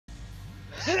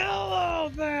Hello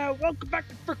there! Welcome back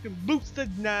to frickin'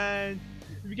 Lucid9!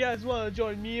 If you guys want to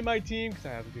join me and my team, because I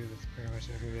have to do this pretty much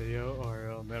every video or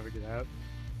it'll never get out,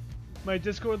 my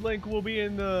Discord link will be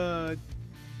in the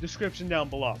description down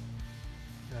below.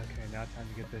 Okay, now time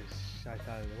to get this shite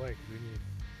out of the way, because we need...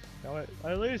 You know what?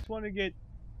 I at least want to get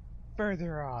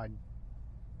further on.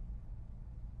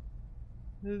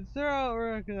 Without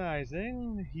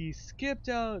recognizing, he skipped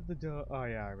out the door. Oh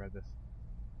yeah, I read this.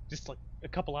 Just like a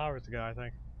couple hours ago, I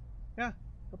think. Yeah,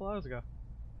 a couple hours ago.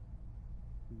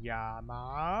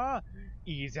 Yama,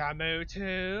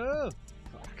 Izamoto.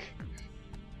 Fuck.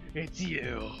 It's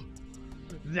you.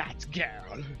 That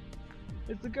girl.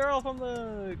 It's the girl from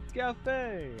the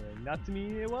cafe. Not to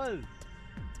me, it was.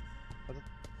 Was it?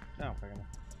 I don't fucking know.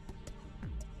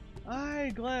 I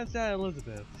glanced at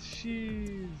Elizabeth.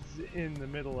 She's in the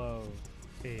middle of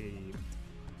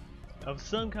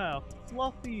some kind of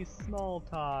fluffy small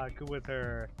talk with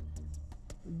her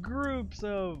groups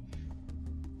of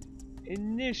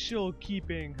initial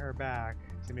keeping her back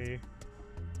to me.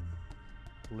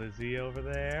 Lizzie over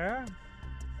there.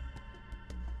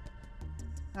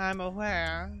 I'm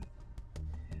aware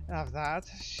of that.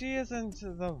 She isn't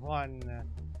the one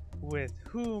with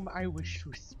whom I wish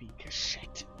to speak.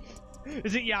 Shit.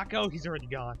 Is it Yako? He's already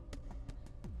gone.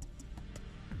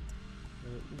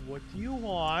 What do you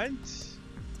want? It's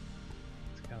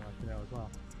kind of like to know as well.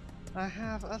 I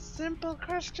have a simple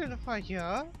question for you.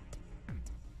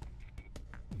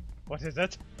 What is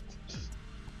it?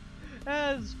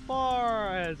 As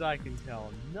far as I can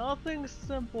tell, nothing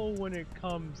simple when it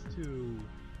comes to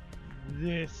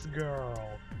this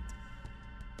girl.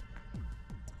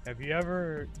 Have you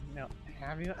ever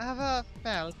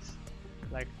felt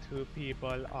like two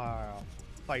people are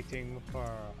fighting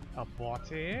for a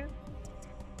body?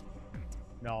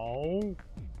 No.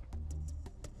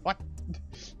 What?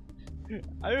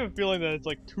 I have a feeling that it's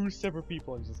like two separate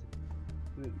people and just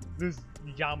this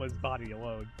Yama's body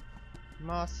alone.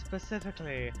 More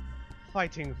specifically,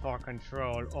 fighting for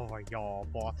control over your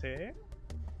body.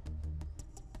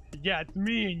 Yeah, it's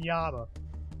me and Yama.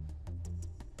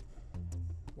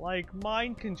 Like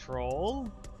mind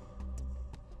control?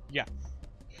 Yes.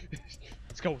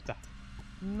 Let's go with that.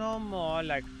 No more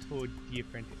like two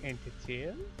different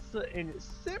entities in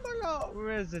similar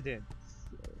residence,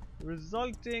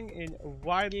 resulting in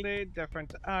widely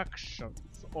different actions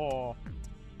or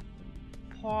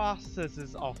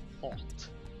processes of thought. It's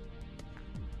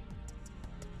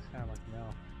kind of like no.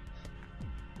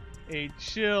 A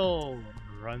chill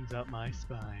runs up my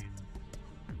spine.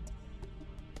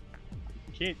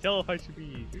 Can't tell if I should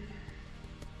be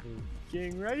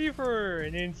getting ready for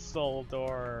an insult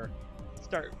or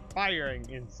start firing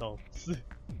insults.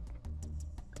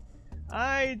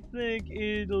 I think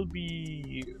it'll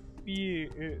be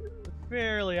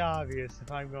fairly obvious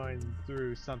if I'm going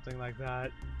through something like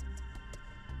that.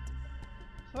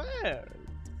 Well,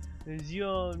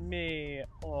 you may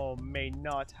or may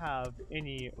not have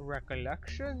any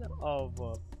recollection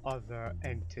of other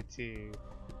entity.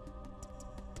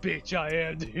 Bitch, I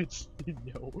am. It's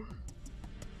no.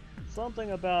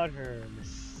 Something about her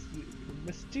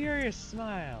mysterious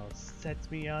smile sets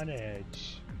me on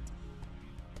edge.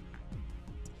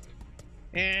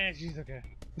 Eh, she's okay.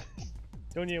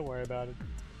 Don't even worry about it.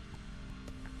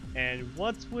 And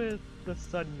what's with the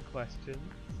sudden questions?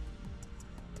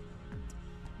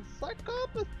 The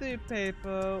psychopathy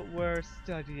paper we're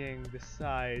studying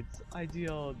besides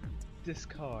ideal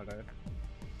disorder.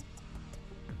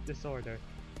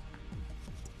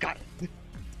 Got it!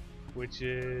 Which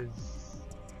is...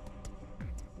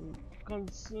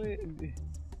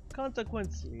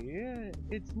 consequently,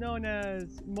 it's known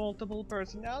as multiple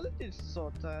personality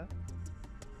disorder.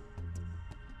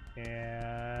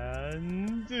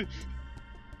 And...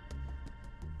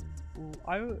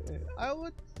 I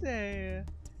would say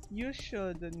you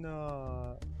should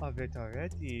know of it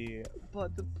already,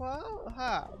 but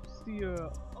perhaps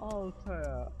your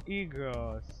alter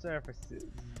ego surfaces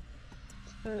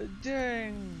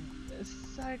during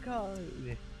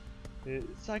psychology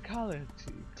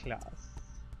class.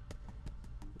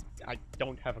 I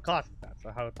don't have a class with that, so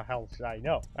how the hell should I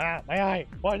know? Ah, my eye!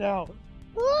 What now?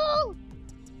 Woo!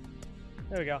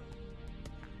 There we go.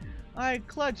 I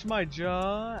clutch my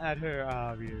jaw at her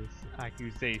obvious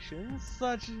accusations,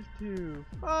 such to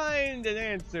find an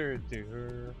answer to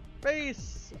her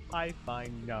face. I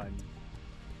find none.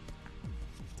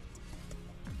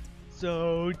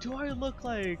 So, do I look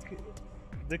like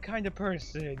the kind of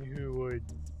person who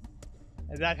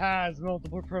that has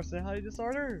multiple personality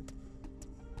disorder?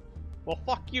 Well,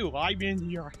 fuck you, I'm in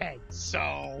your head,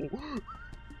 so...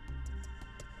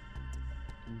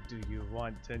 Do you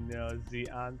want to know the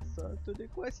answer to the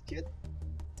question?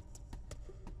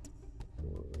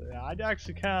 I'd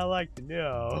actually kind of like to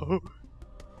know.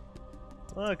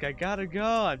 Look, I gotta go.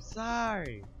 I'm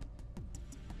sorry.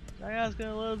 Try asking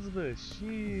Elizabeth.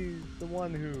 She's the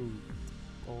one who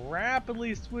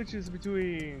rapidly switches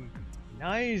between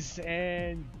nice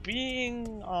and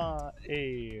being a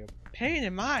pain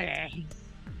in my ass.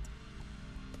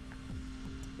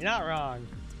 You're not wrong.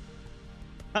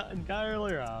 Not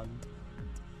entirely wrong.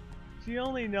 She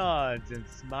only nods and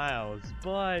smiles,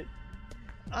 but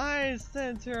I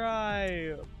sense her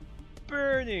eye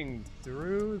burning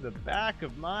through the back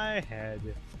of my head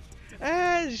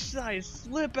as I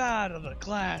slip out of the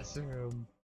classroom.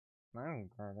 I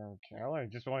don't care. I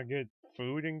just want to get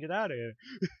food and get out of here.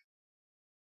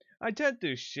 I tend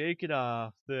to shake it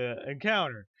off the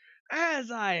encounter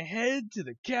as I head to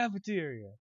the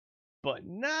cafeteria. But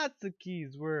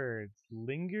Natsuki's words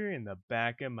linger in the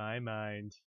back of my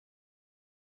mind.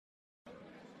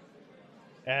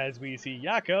 As we see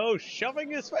Yako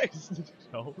shoving his face into the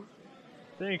snow.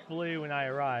 Thankfully, when I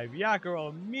arrive, Yako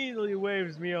immediately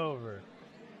waves me over,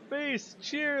 face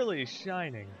cheerily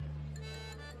shining.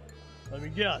 Let me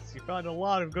guess, you found a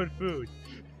lot of good food.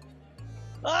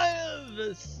 I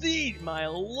have seen my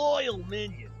loyal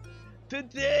minion.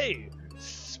 Today,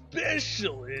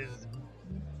 special is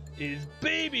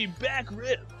baby back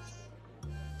ribs.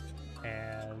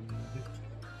 And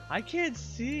I can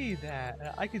see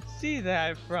that. I can see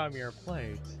that from your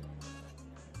plate.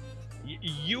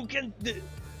 You can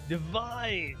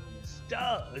divine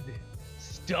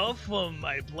stuff from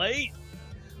my plate.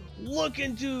 Look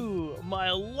into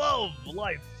my love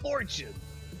life fortune.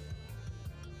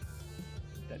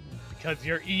 Because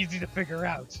you're easy to figure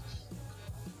out.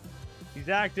 He's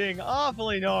acting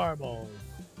awfully normal.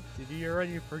 Did he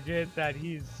already forget that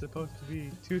he's supposed to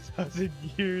be 2,000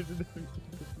 years in the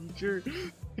future?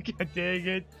 God dang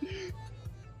it.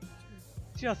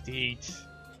 Just eat.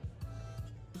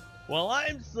 Well,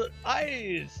 I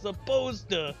suppose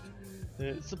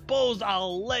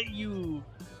I'll let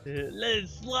it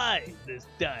slide this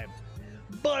time.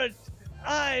 But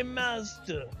I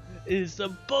master is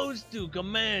supposed to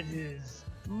command his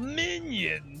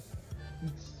minion,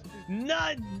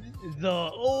 not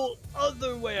the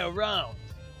other way around.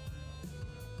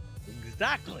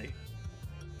 Exactly.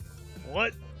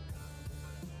 What?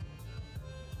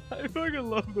 I fucking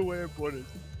love the way I put it.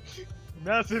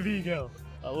 Massive ego.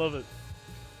 I love it.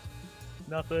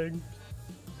 Nothing.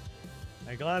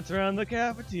 I glance around the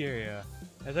cafeteria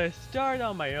as I start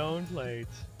on my own plate.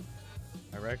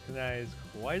 I recognize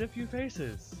quite a few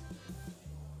faces.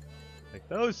 Like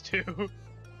those two.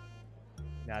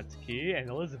 Natsuki and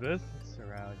Elizabeth,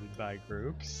 surrounded by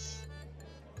groups.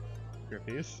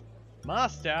 Grippies.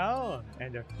 Mostow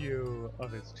and a few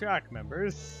of his track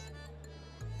members.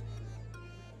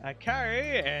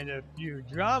 Akari and a few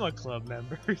drama club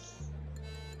members.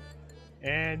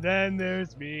 And then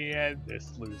there's me and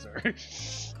this loser. God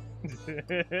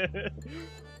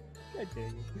dang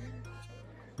it.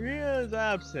 Ria's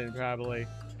absent, probably.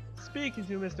 Speaking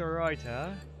to Mr.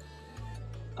 Reuter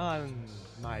on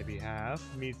my behalf,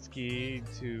 Mitsuki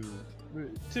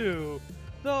too,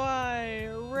 though I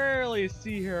rarely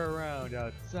see her around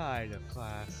outside of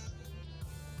class.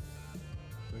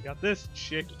 We got this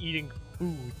chick eating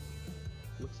food.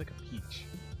 Looks like a peach.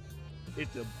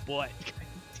 It's a butt. God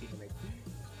damn it.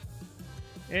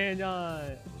 And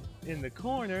in the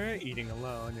corner, eating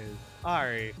alone, is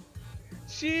Ari.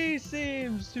 She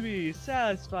seems to be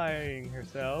satisfying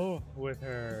herself with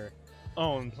her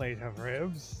own plate of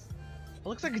ribs. It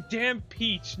looks like a damn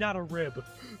peach, not a rib.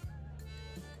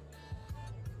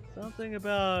 Something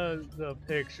about the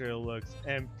picture looks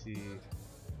empty,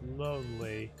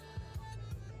 lonely.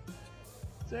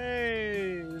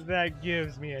 Say that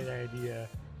gives me an idea.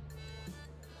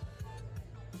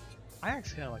 I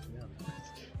actually kind of like to know.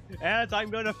 And I'm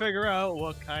gonna figure out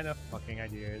what kind of fucking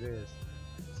idea it is.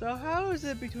 So how is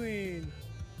it between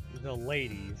the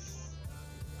ladies?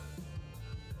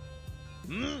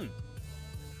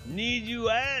 Need you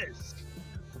ask?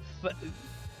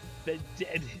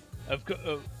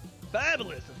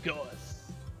 Fabulous, of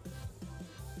course.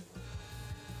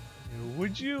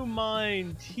 Would you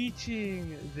mind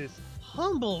teaching this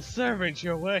humble servant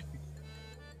your way?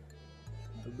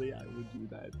 Sadly, I would do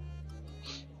that.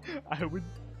 I would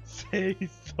say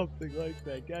something like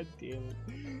that. God damn it.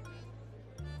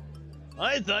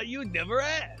 I thought you'd never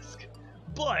ask.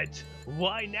 But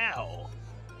why now?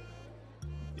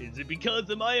 Is it because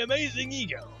of my amazing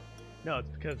ego? No,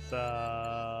 it's because,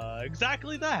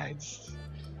 exactly that.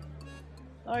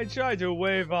 I tried to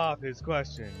wave off his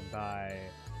question by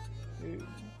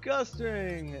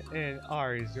gesturing in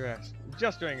Ari's direction.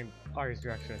 Gesturing in Ari's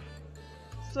direction.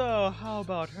 So, how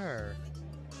about her?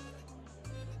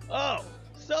 Oh,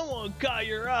 someone caught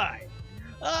your eye.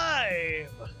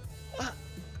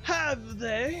 Have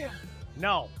they?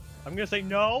 No. I'm gonna say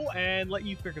no and let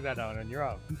you figure that out on your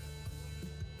own.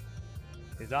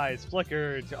 His eyes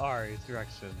flickered to Ari's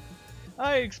direction.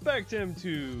 I expect him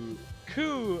to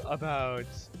coo about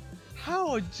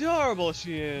how adorable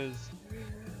she is,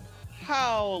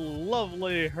 how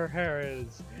lovely her hair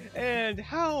is, and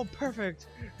how perfect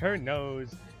her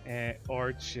nose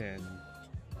or chin,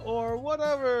 or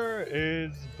whatever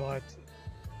is, but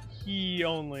he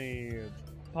only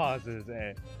pauses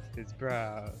at his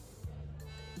brow.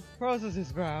 Crosses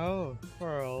his brow,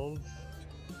 furls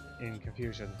in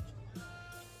confusion.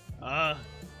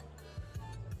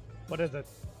 What is it?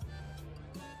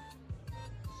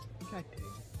 God dang.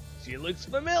 She looks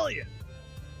familiar.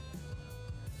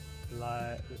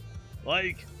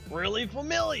 Like, really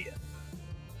familiar.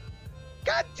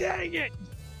 God dang it!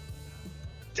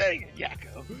 Dang it,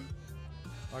 Yakko!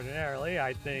 Ordinarily,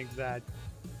 I think that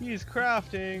he's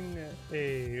crafting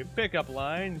a pickup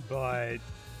line, but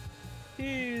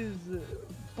he's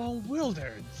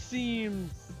bewildered.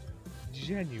 Seems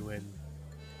genuine.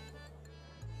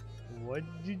 Where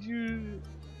did you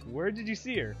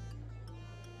see her?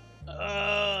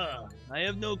 I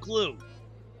have no clue.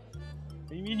 What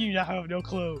do you mean you have no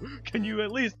clue? Can you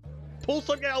at least pull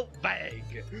something out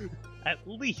vague? At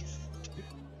least.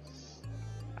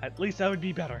 At least that would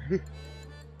be better.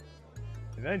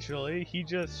 Eventually, he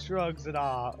just shrugs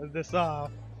this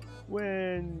off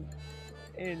when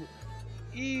an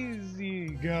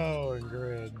easy-going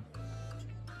grin.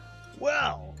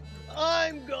 Well,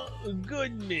 I'm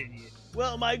good minion.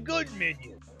 Well, my good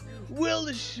minion.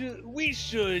 We should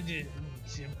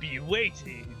be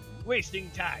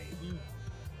wasting time.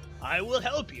 I will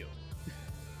help you.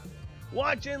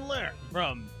 Watch and learn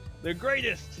from the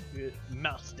greatest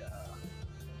master,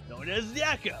 known as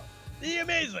Yakko, the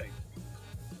Amazing.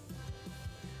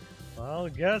 Well,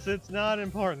 guess it's not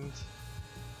important.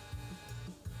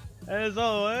 As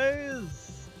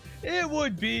always, it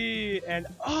would be an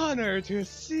honor to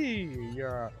see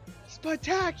your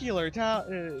spectacular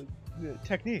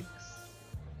techniques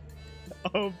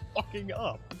of fucking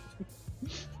up.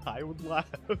 I would laugh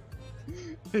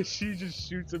if she just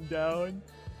shoots him down.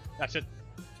 That's it.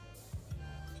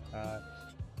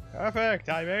 Perfect,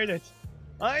 I made it.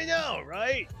 I know,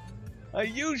 right?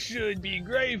 You should be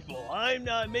grateful I'm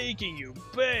not making you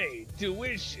pay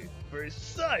tuition for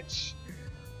such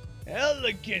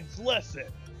elegant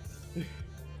lessons.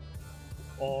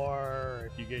 Or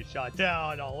if you get shot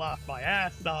down, I'll laugh my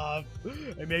ass off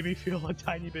and maybe feel a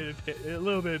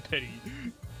little bit of pity.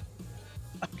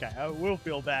 Okay, I will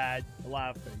feel bad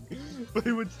laughing, but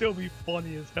it would still be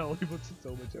funny as hell. He puts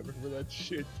so much effort for that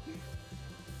shit.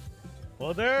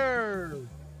 Well, they're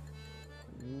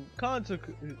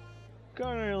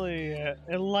currently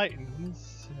enlightened,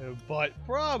 but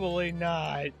probably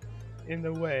not in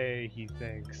the way he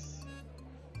thinks.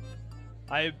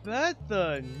 I bet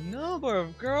the number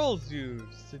of girls you've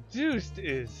seduced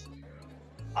is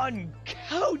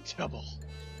uncountable.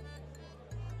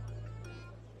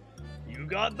 You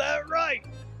got that right.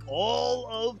 All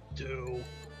of 2.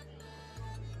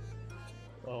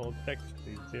 Well,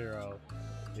 technically 0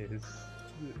 is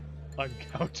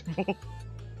uncountable.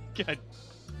 God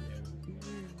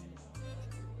damn.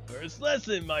 First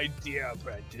lesson, my dear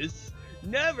apprentice.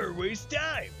 Never waste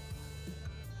time.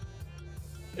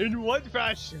 In what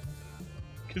fashion?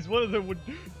 Because one of them would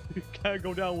kind of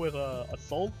go down with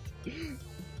assault.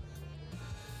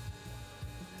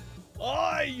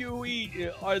 Are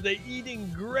they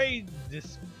eating great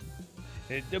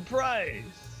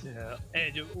deprived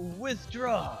and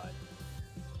withdrawn?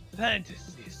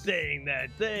 Fantasy saying that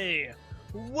they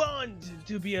want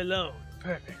to be alone.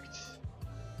 Perfect.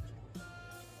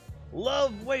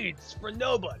 Love waits for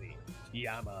nobody,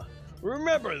 Yama.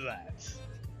 Remember that.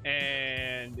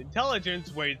 And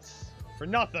intelligence waits for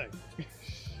nothing.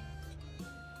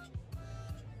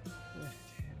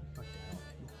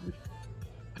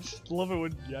 I just love it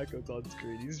when Yakko's on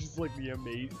screen. He's just like the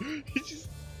amazing. He's just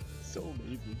so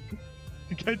amazing.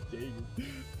 God dang it.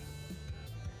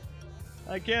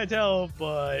 I can't help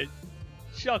but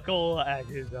chuckle at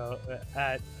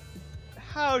at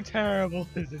how terrible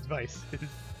his advice is.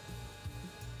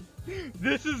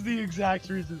 This is the exact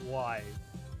reason why.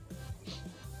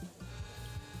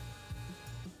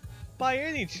 By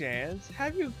any chance,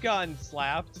 have you gotten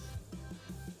slapped?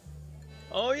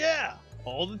 Oh yeah,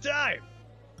 all the time.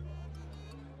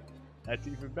 That's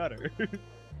even better.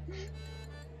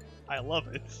 I love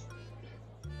it.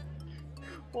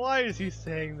 Why is he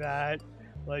saying that?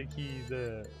 Like he's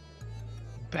a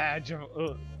badge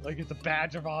of, like it's a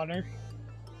badge of honor?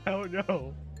 I don't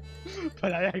know.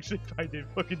 But I actually find it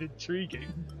fucking intriguing.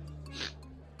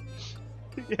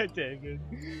 Yeah, dang it.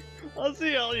 I'll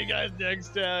see all you guys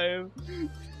next time.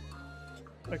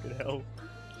 Fucking hell.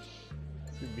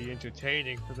 It's gonna be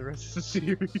entertaining for the rest of the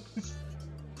series.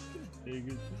 Dang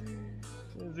it.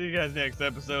 I'll see you guys next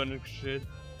episode and shit.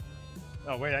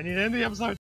 Oh wait, I need to end the episode.